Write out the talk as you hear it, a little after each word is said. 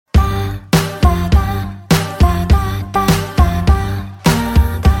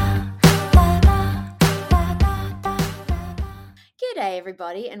G'day,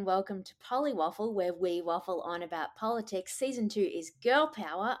 everybody, and welcome to Polywaffle, where we waffle on about politics. Season 2 is Girl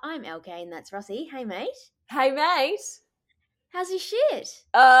Power. I'm LK, and that's Rossi. Hey, mate. Hey, mate. How's your shit?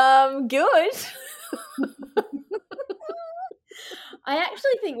 Good. I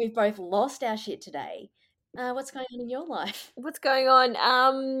actually think we've both lost our shit today. What's going on in your life? What's going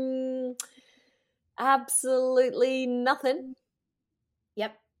on? Absolutely nothing.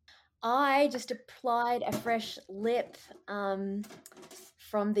 Yep. I just applied a fresh lip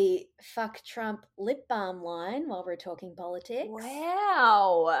from the Fuck Trump lip balm line while we're talking politics.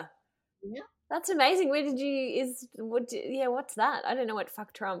 Wow. Yeah. That's amazing. Where did you, what's that? I don't know what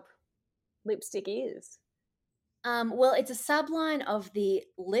Fuck Trump lipstick is. Well, it's a subline of the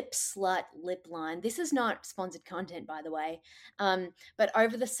Lip Slut lip line. This is not sponsored content, by the way. But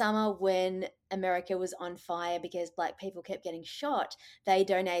over the summer, when America was on fire because black people kept getting shot, they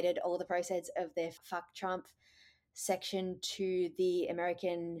donated all the proceeds of their Fuck Trump section to the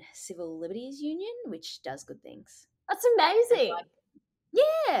American Civil Liberties Union, which does good things. That's amazing.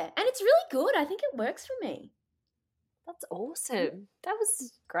 Yeah, and it's really good. I think it works for me. That's awesome. That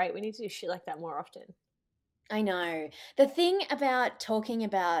was great. We need to do shit like that more often. I know. The thing about talking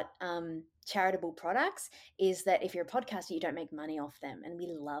about charitable products is that if you're a podcaster, you don't make money off them, and we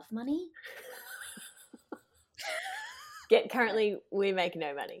love money. Currently, we make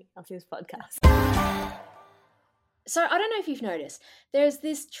no money off this podcast. So I don't know if you've noticed, there's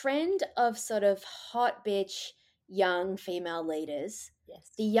this trend of sort of hot bitch young female leaders. Yes.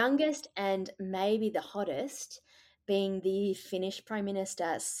 The youngest and maybe the hottest being the Finnish Prime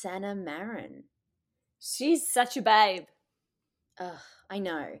Minister, Sanna Marin. She's such a babe. Ugh, I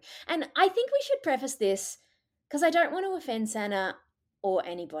know. And I think we should preface this because I don't want to offend Sanna or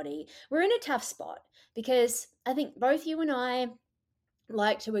anybody. We're in a tough spot because I think both you and I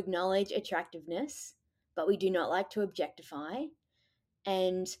like to acknowledge attractiveness, but we do not like to objectify.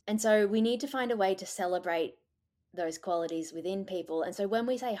 And so we need to find a way to celebrate those qualities within people. And so when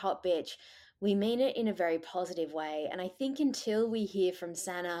we say hot bitch, we mean it in a very positive way. And I think until we hear from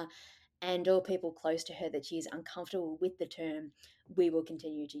Sanna and all people close to her that she is uncomfortable with the term, we will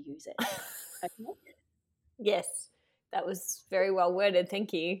continue to use it. Okay? Yes, that was very well worded.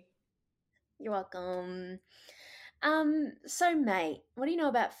 Thank you. You're welcome. So mate, what do you know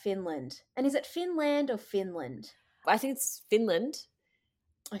about Finland? And is it Finland or Finland? I think it's Finland.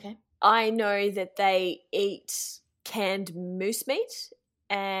 Okay. I know that they eat canned moose meat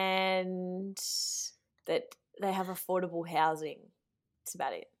and that they have affordable housing. That's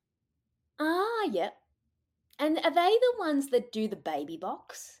about it. Ah, yep. And are they the ones that do the baby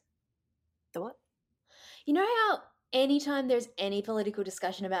box? The what? You know how anytime there's any political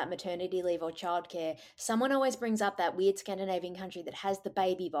discussion about maternity leave or childcare, someone always brings up that weird Scandinavian country that has the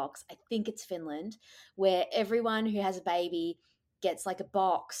baby box. I think it's Finland, where everyone who has a baby gets like a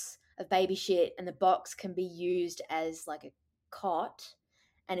box of baby shit, and the box can be used as like a cot,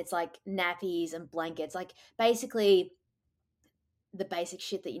 and it's like nappies and blankets, like basically the basic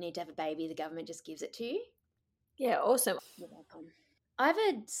shit that you need to have a baby. The government just gives it to you. Yeah, awesome. You're welcome. I have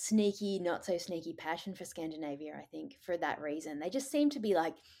a sneaky, not so sneaky passion for Scandinavia, I think, for that reason. They just seem to be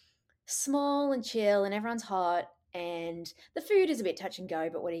like small and chill, and everyone's hot, and the food is a bit touch and go,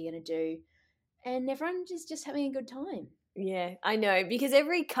 but what are you going to do? And everyone is just having a good time. Yeah, I know, because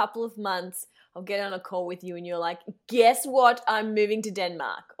every couple of months I'll get on a call with you and you're like, guess what? I'm moving to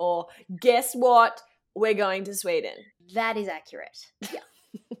Denmark. Or guess what? We're going to Sweden. That is accurate. Yeah.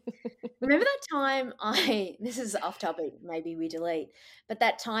 Remember that time this is off topic, maybe we delete, but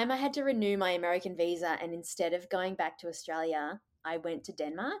that time I had to renew my American visa, and instead of going back to Australia, I went to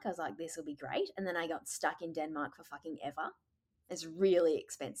Denmark. I was like, this will be great. And then I got stuck in Denmark for fucking ever. It's really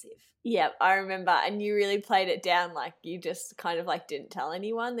expensive. Yeah, I remember. And you really played it down. Like you just kind of like didn't tell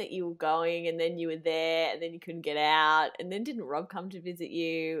anyone that you were going, and then you were there, and then you couldn't get out. And then didn't Rob come to visit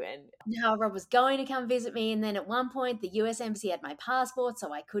you? And no, Rob was going to come visit me. And then at one point the US Embassy had my passport,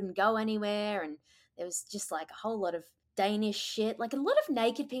 so I couldn't go anywhere. And there was just like a whole lot of Danish shit, like a lot of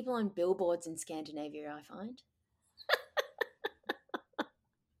naked people on billboards in Scandinavia, I find.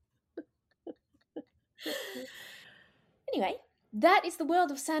 Anyway, that is the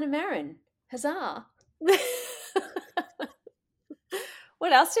world of Sanna Marin. Huzzah.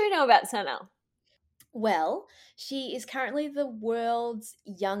 What else do we know about Sanna? Well, she is currently the world's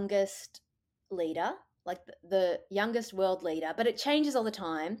youngest leader, like the youngest world leader, but it changes all the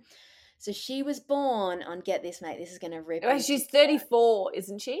time. So she was born on, get this, mate, this is going to rip. Oh, she's 34,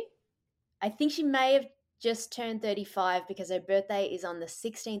 isn't she? I think she may have just turned 35 because her birthday is on the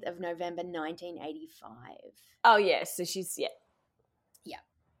 16th of November, 1985. Oh, yeah, so she's, yeah. Yeah,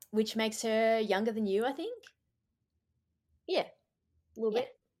 which makes her younger than you, I think. Yeah. A little Yeah.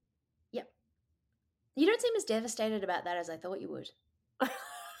 Yep. You don't seem as devastated about that as I thought you would. bit.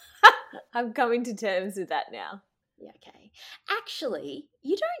 I'm coming to terms with that now. Yeah, okay. Actually,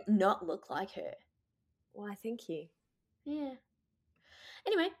 you don't not look like her. Why, thank you. Yeah.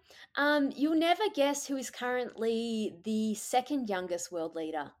 Anyway, you'll never guess who is currently the second youngest world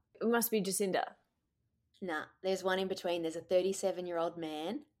leader. It must be Jacinda. Nah, there's one in between. There's a 37-year-old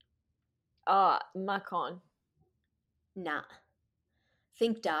man. Oh, Macron. Nah.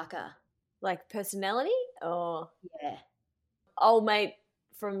 Think darker. Like personality? Or Yeah. old mate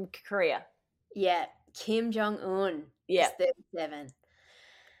from Korea? Yeah. Kim Jong-un. Yeah. He's 37.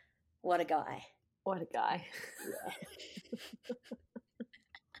 What a guy. What a guy. Yeah.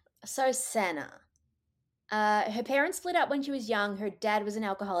 So Sana. Her parents split up when she was young. Her dad was an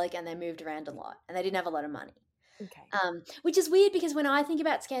alcoholic and they moved around a lot and they didn't have a lot of money. Okay. Which is weird because when I think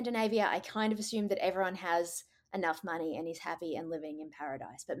about Scandinavia, I kind of assume that everyone has enough money and is happy and living in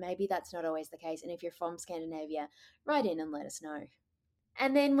paradise. But maybe that's not always the case. And if you're from Scandinavia, write in and let us know.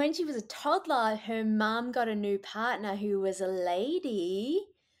 And then when she was a toddler, her mum got a new partner who was a lady.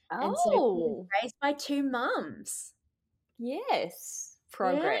 And so she was Oh, raised by two mums. yes.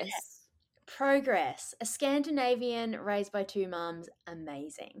 Progress. Progress. A Scandinavian raised by two mums.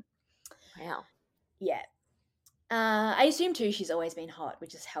 Amazing. Wow. Yeah. I assume too she's always been hot,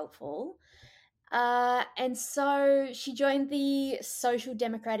 which is helpful. And so she joined the Social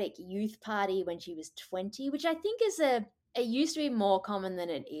Democratic Youth Party when she was 20, which I think is it used to be more common than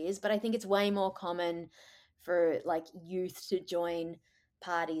it is, but I think it's way more common for like youth to join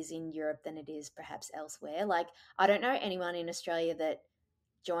parties in Europe than it is perhaps elsewhere. Like, I don't know anyone in Australia that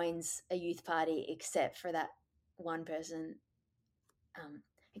joins a youth party except for that one person,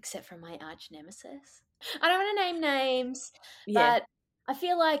 except for my arch nemesis. I don't want to name names, Yeah. but I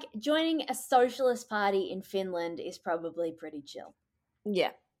feel like joining a socialist party in Finland is probably pretty chill.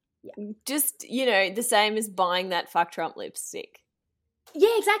 Yeah. Yeah. Just, the same as buying that fuck Trump lipstick.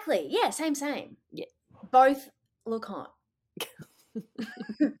 Yeah, exactly. Yeah, same. Yeah. Both look hot.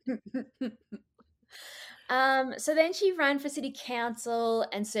 So then she ran for city council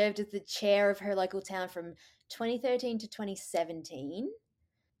and served as the chair of her local town from 2013 to 2017.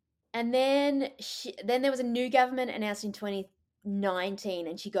 And then there was a new government announced in 2019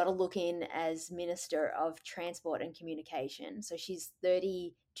 and she got a look in as Minister of Transport and Communication. So she's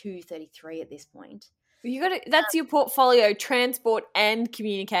 32, 33 at this point. That's your portfolio, transport and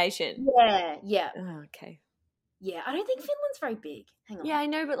communication. Yeah. Oh, okay. Yeah, I don't think Finland's very big. Hang on. Yeah, I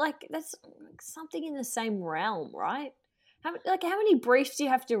know, but that's something in the same realm, right? How many briefs do you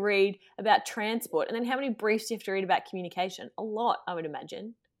have to read about transport, and then how many briefs do you have to read about communication? A lot, I would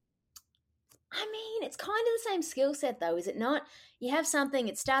imagine. I mean, it's kind of the same skill set, though, is it not? You have something,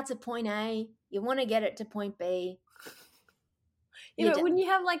 it starts at point A, you want to get it to point B. Yeah, but when you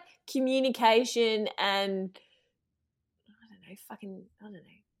have like communication and I don't know.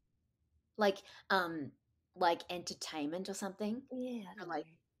 Like entertainment or something. Yeah, I don't know.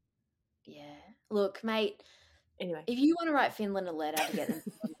 Yeah. Look, mate. Anyway, if you want to write Finland a letter to get them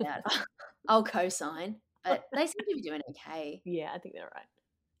out, I'll co-sign. But they seem to be doing okay. Yeah, I think they're right.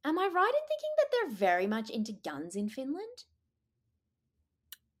 Am I right in thinking that they're very much into guns in Finland?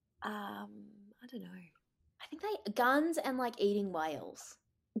 I don't know. I think they guns and like eating whales.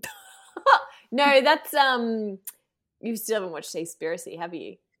 No, that's you still haven't watched Seaspiracy, have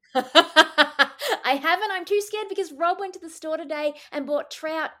you? I haven't. I'm too scared because Rob went to the store today and bought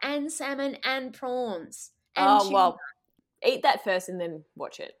trout and salmon and prawns. And tuna. Well, eat that first and then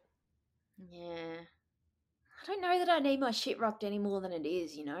watch it. Yeah. I don't know that I need my shit rocked any more than it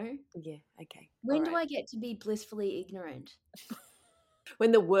is, you know? Yeah, okay. When do I get to be blissfully ignorant?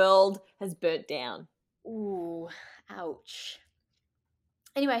 When the world has burnt down. Ooh, ouch.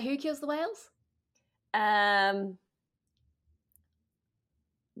 Anyway, who kills the whales?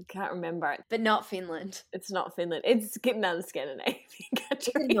 Can't remember it. But not Finland. It's not Finland. It's another Scandinavian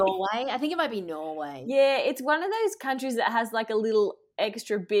country. Is it Norway? I think it might be Norway. Yeah, it's one of those countries that has like a little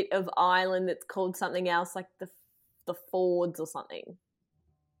extra bit of island that's called something else, like the Fords or something.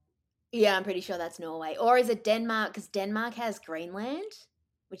 Yeah, I'm pretty sure that's Norway. Or is it Denmark? Because Denmark has Greenland,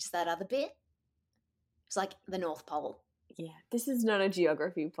 which is that other bit. It's like the North Pole. Yeah, this is not a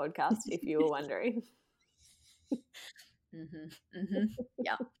geography podcast, if you were wondering.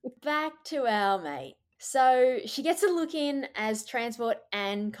 Yeah. Back to our mate. So she gets a look in as transport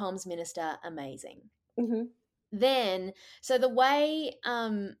and comms minister. Amazing. Mm-hmm. Then, so the way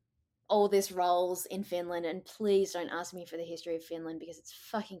all this rolls in Finland, and please don't ask me for the history of Finland because it's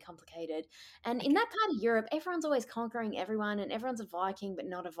fucking complicated. And in that part of Europe, everyone's always conquering everyone and everyone's a Viking but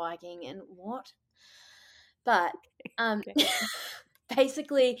not a Viking and what? But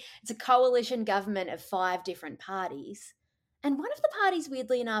basically it's a coalition government of 5 different parties. And one of the parties,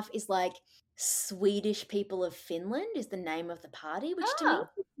 weirdly enough, is like Swedish People of Finland is the name of the party, which to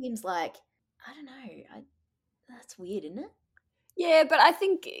me seems like, I don't know, that's weird, isn't it? Yeah, but I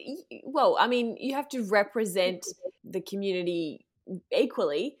think, well, I mean, you have to represent the community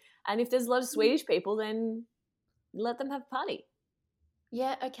equally. And if there's a lot of Swedish people, then let them have a party.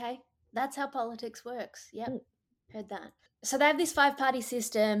 Yeah, okay. That's how politics works. Yep, heard that. So they have this 5-party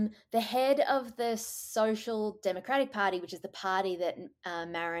system. The head of the Social Democratic Party, which is the party that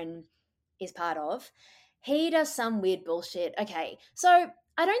Marin is part of, he does some weird bullshit. Okay, so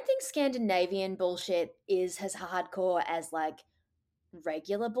I don't think Scandinavian bullshit is as hardcore as like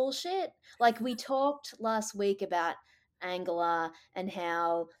regular bullshit. Like we talked last week about Angela and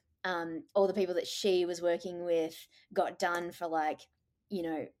how all the people that she was working with got done for like,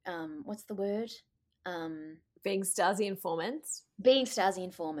 what's the word? Being Stasi informants. Being Stasi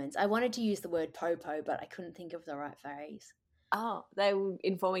informants. I wanted to use the word popo, but I couldn't think of the right phrase. Oh, they were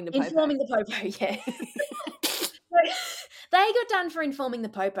informing the popo. Informing the popo, yeah. They got done for informing the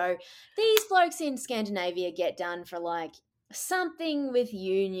popo. These blokes in Scandinavia get done for like something with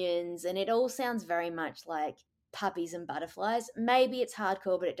unions, and it all sounds very much like puppies and butterflies. Maybe it's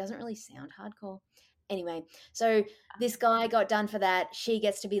hardcore, but it doesn't really sound hardcore. Anyway, so this guy got done for that. She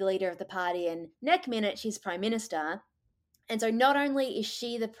gets to be the leader of the party, and next minute she's prime minister. And so not only is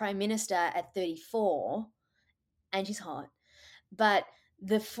she the prime minister at 34, and she's hot, but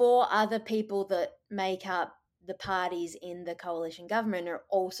the 4 other people that make up the parties in the coalition government are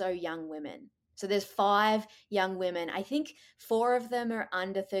also young women. So there's 5 young women. I think 4 of them are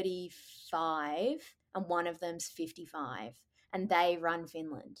under 35 and one of them's 55, and they run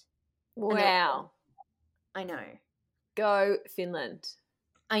Finland. Wow. I know. Go Finland.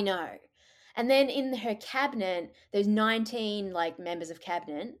 I know. And then in her cabinet, there's 19 like members of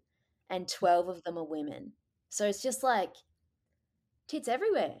cabinet and 12 of them are women. So it's just like tits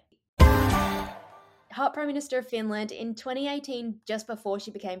everywhere. Hot Prime Minister of Finland in 2018, just before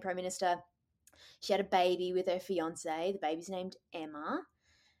she became Prime Minister, she had a baby with her fiance. The baby's named Emma,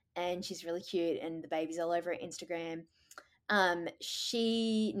 and she's really cute, and the baby's all over Instagram. Not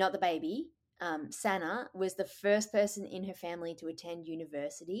the baby, Sanna, was the first person in her family to attend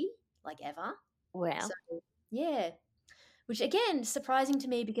university, like ever. Wow. So, yeah. Which, again, surprising to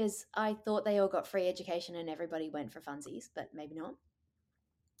me because I thought they all got free education and everybody went for funsies, but maybe not.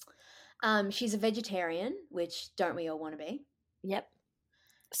 She's a vegetarian, which don't we all want to be? Yep.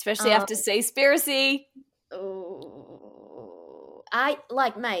 Especially after Seaspiracy. Oh,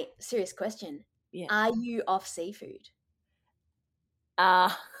 mate, serious question. Yeah. Are you off seafood?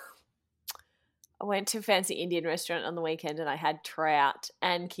 I went to a fancy Indian restaurant on the weekend and I had trout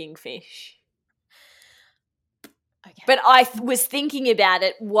and kingfish. Okay. But I was thinking about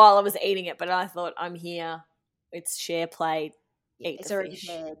it while I was eating it, but I thought, I'm here. It's share plate. Yeah, it's already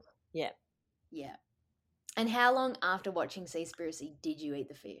shared. Yeah. Yeah. And how long after watching Seaspiracy did you eat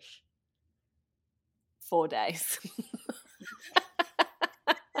the fish? 4 days.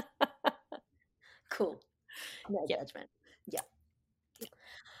 Cool. No judgment. Yeah.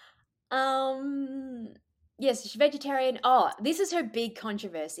 Yes, she's vegetarian. Oh, this is her big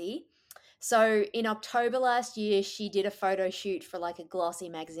controversy. So in October last year, she did a photo shoot for like a glossy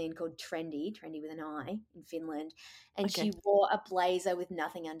magazine called Trendy with an I in Finland. And she wore a blazer with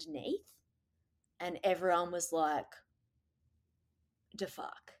nothing underneath. And everyone was like, the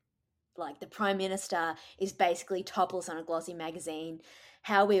fuck? Like the Prime Minister is basically topless on a glossy magazine.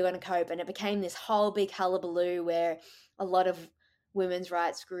 How are we going to cope? And it became this whole big hullabaloo where a lot of women's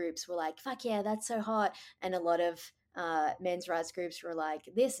rights groups were like, fuck yeah, that's so hot. And a lot of men's rights groups were like,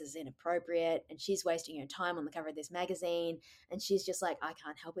 this is inappropriate. And she's wasting her time on the cover of this magazine. And she's just like, I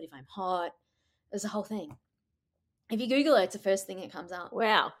can't help it if I'm hot. There's a whole thing. If you Google it, it's the first thing that comes up.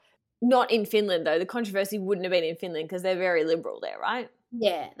 Wow. Not in Finland, though. The controversy wouldn't have been in Finland because they're very liberal there, right?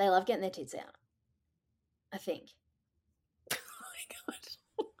 Yeah, they love getting their tits out, I think. Oh, my God.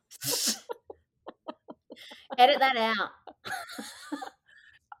 Edit that out.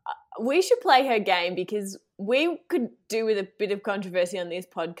 We should play her game because we could do with a bit of controversy on this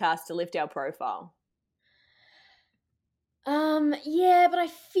podcast to lift our profile. Yeah, but I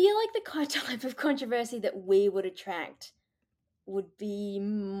feel like the type of controversy that we would attract would be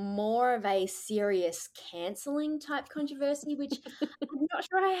more of a serious cancelling type controversy, which I'm not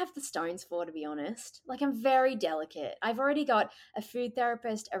sure I have the stones for, to be honest. Like, I'm very delicate. I've already got a food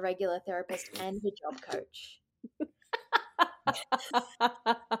therapist, a regular therapist, and a job coach.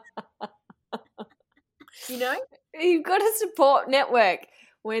 You know? You've got a support network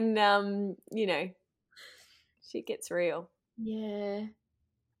when, shit gets real. Yeah.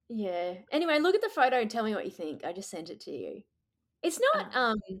 Yeah. Anyway, look at the photo and tell me what you think. I just sent it to you. It's not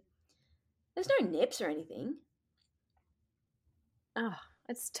Oh, there's no nips or anything. oh,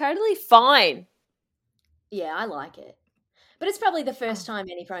 it's totally fine. Yeah, I like it. But it's probably the Oh. first time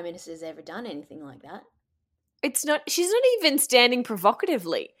any prime minister's ever done anything like that. It's not, she's not even standing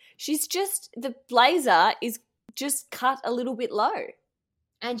provocatively. She's just, the blazer is just cut a little bit low.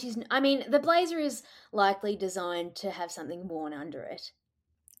 And I mean, the blazer is likely designed to have something worn under it.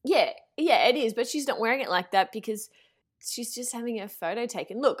 Yeah, it is, but she's not wearing it like that because she's just having a photo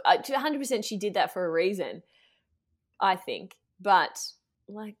taken. Look, 100% she did that for a reason, I think. But,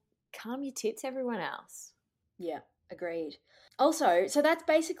 like, calm your tits, everyone else. Yeah, agreed. Also, so that's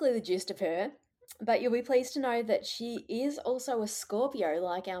basically the gist of her. But you'll be pleased to know that she is also a Scorpio,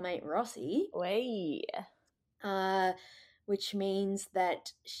 like our mate Rossi. Way. Which means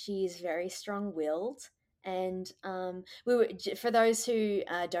that she is very strong-willed. And we were, for those who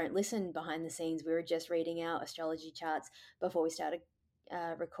don't listen behind the scenes, we were just reading our astrology charts before we started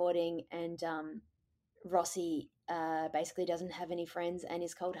recording, and Rossi basically doesn't have any friends and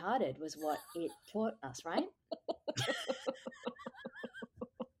is cold-hearted, was what it taught us, right?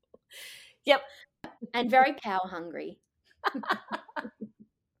 Yep. And very power-hungry.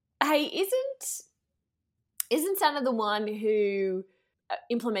 Hey, isn't Santa the one who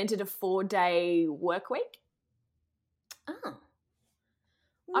implemented a 4-day work week? Oh.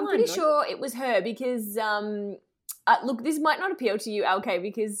 I'm pretty sure it was her because, look, this might not appeal to you, LK,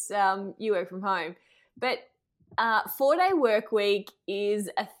 because you work from home, but 4-day work week is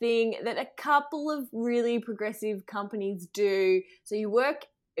a thing that a couple of really progressive companies do. So you work,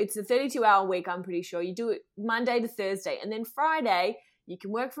 it's a 32-hour week, I'm pretty sure. You do it Monday to Thursday, and then Friday you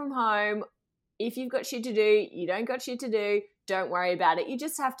can work from home. If you've got shit to do, you don't got shit to do, don't worry about it. You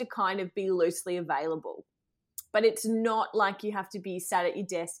just have to kind of be loosely available. But it's not like you have to be sat at your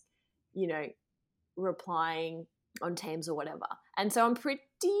desk, you know, replying on Teams or whatever. And so I'm pretty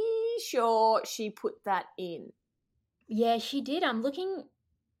sure she put that in. Yeah, she did. I'm looking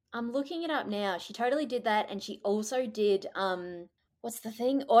it up now. She totally did that, and she also did what's the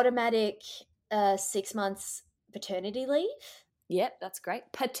thing? Automatic 6 months paternity leave. Yep, that's great.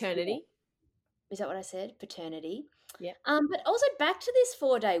 Paternity. Is that what I said? Paternity. Yep. But also back to this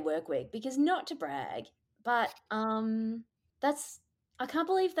 4-day work week, because not to brag, but that's I can't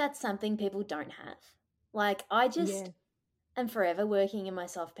believe that's something people don't have. Like, I just am forever working in my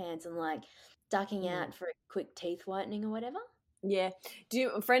soft pants and like ducking out for a quick teeth whitening or whatever. Yeah.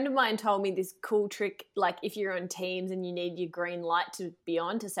 A friend of mine told me this cool trick, like if you're on Teams and you need your green light to be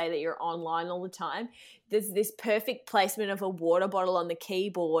on to say that you're online all the time, there's this perfect placement of a water bottle on the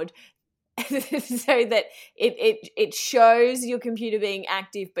keyboard so that it shows your computer being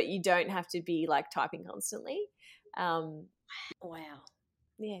active, but you don't have to be like typing constantly. Wow.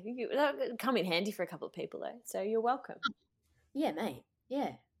 Yeah, that would come in handy for a couple of people though. So you're welcome. Yeah, mate.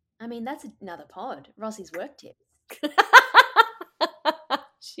 Yeah. I mean, that's another pod. Rossi's work tips.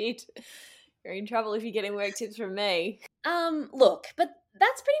 Shit. You're in trouble if you're getting work tips from me. Look, but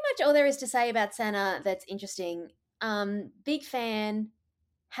that's pretty much all there is to say about Santa that's interesting. Big fan.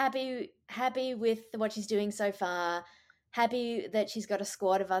 Happy with what she's doing so far. Happy that she's got a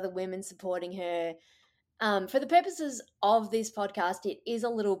squad of other women supporting her. For the purposes of this podcast, it is a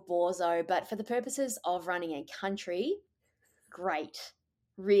little borzo, but for the purposes of running a country, great.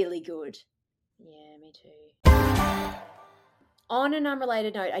 Really good. Yeah, me too. On an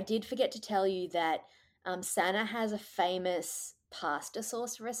unrelated note, I did forget to tell you that Santa has a famous pasta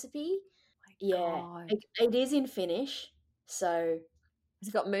sauce recipe. Yeah, God. it is in Finnish, so Has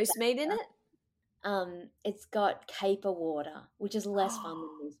it got moose meat in it? it's got caper water, which is less fun than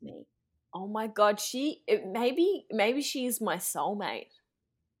moose meat. Oh my God, maybe she's my soulmate.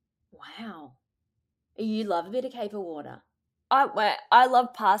 Wow, you love a bit of caper water. I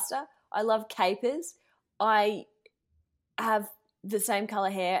love pasta. I love capers. I have the same color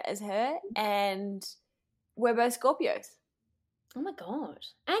hair as her, and we're both Scorpios. Oh my God.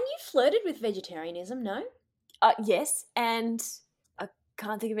 And you flirted with vegetarianism, no? Yes, and I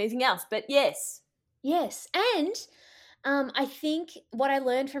can't think of anything else, but yes. Yes, and I think what I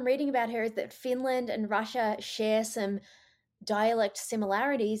learned from reading about her is that Finland and Russia share some dialect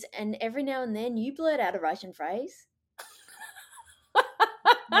similarities, and every now and then you blurt out a Russian phrase.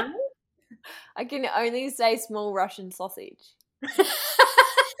 No? I can only say small Russian sausage.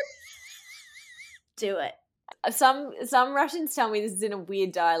 Do it. Some Russians tell me this is in a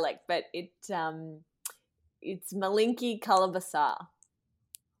weird dialect, but it's Malinki Kalabasa. Wow.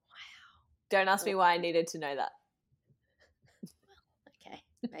 Don't ask me why I needed to know that. Okay,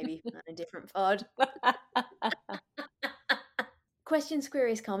 maybe on a different pod. questions,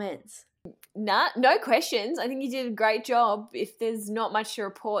 queries, comments? Nah, no questions. I think you did a great job. If there's not much to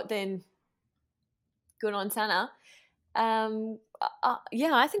report, then good on Sana.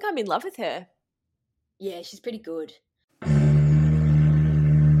 Yeah, I think I'm in love with her. Yeah, she's pretty good.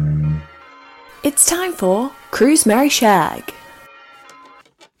 It's time for Cruise, Marry, Shag.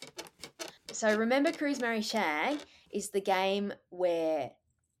 So remember, Cruise, Marry, Shag is the game where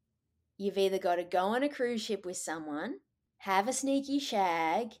you've either got to go on a cruise ship with someone, have a sneaky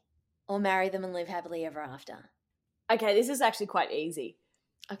shag, or marry them and live happily ever after. Okay, this is actually quite easy.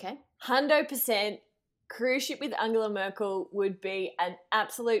 Okay. 100% cruise ship with Angela Merkel would be an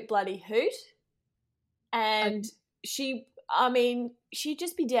absolute bloody hoot. And she'd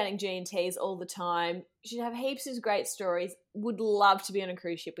just be downing G&Ts all the time. She'd have heaps of great stories. Would love to be on a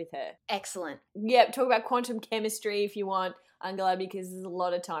cruise ship with her. Excellent. Yep, talk about quantum chemistry if you want, Angela, because there's a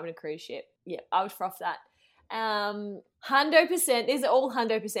lot of time in a cruise ship. Yep, I would froth that. 100%, these are all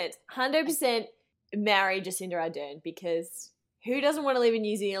 100%. 100% marry Jacinda Ardern, because who doesn't want to live in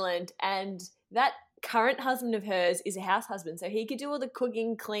New Zealand? And that current husband of hers is a house husband, so he could do all the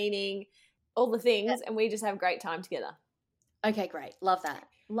cooking, cleaning, all the things, and we just have a great time together. Okay, great. Love that.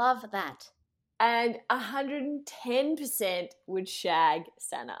 Love that. And 110% would shag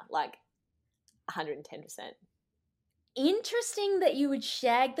Sana, like 110%. Interesting that you would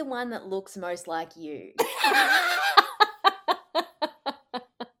shag the one that looks most like you.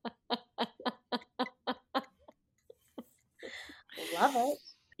 Love it.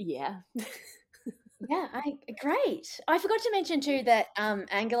 Yeah. Yeah, great. I forgot to mention too that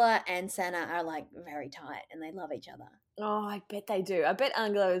Angela and Sana are like very tight and they love each other. Oh, I bet they do. I bet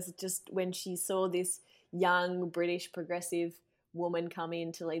Angela was just, when she saw this young British progressive woman come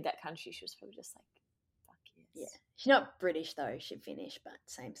in to lead that country, she was probably just like, fuck yes. Yeah. She's not British though, she's Finnish, but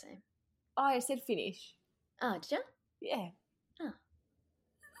same. Oh, I said Finnish. Oh, did you? Yeah. Oh.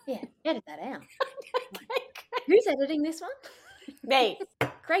 Yeah, edit that out. Okay. Who's editing this one? Me.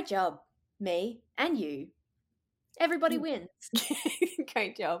 Great job. Me and you. Everybody wins.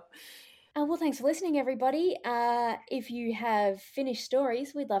 Great job. Well, thanks for listening, everybody. If you have finished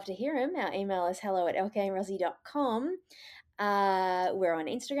stories, we'd love to hear them. Our email is hello@lkandrosie.com. We're on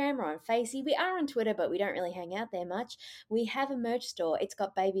Instagram, we're on Facey. We are on Twitter, but we don't really hang out there much. We have a merch store. It's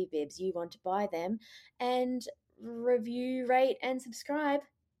got baby bibs. You want to buy them. And review, rate, and subscribe.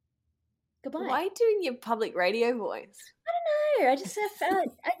 Goodbye. Why are you doing your public radio voice? I don't know. I just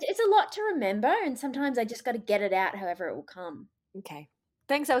felt it's a lot to remember, and sometimes I just got to get it out however it will come. Okay.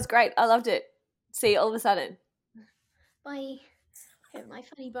 Thanks, that was great. I loved it. See you all of a sudden. Bye. I have my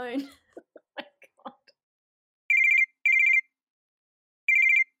funny bone. Oh my God.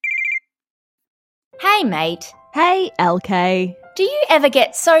 Hey, mate. Hey, LK. Do you ever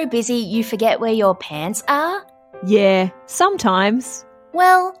get so busy you forget where your pants are? Yeah, sometimes.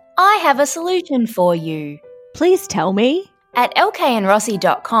 Well, I have a solution for you. Please tell me. At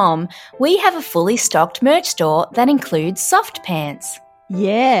lkandrosie.com, we have a fully stocked merch store that includes soft pants.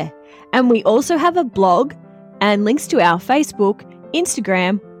 Yeah, and we also have a blog and links to our Facebook,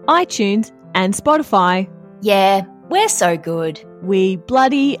 Instagram, iTunes, and Spotify. Yeah, we're so good. We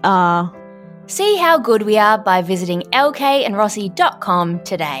bloody are. See how good we are by visiting lkandrosie.com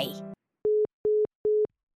today.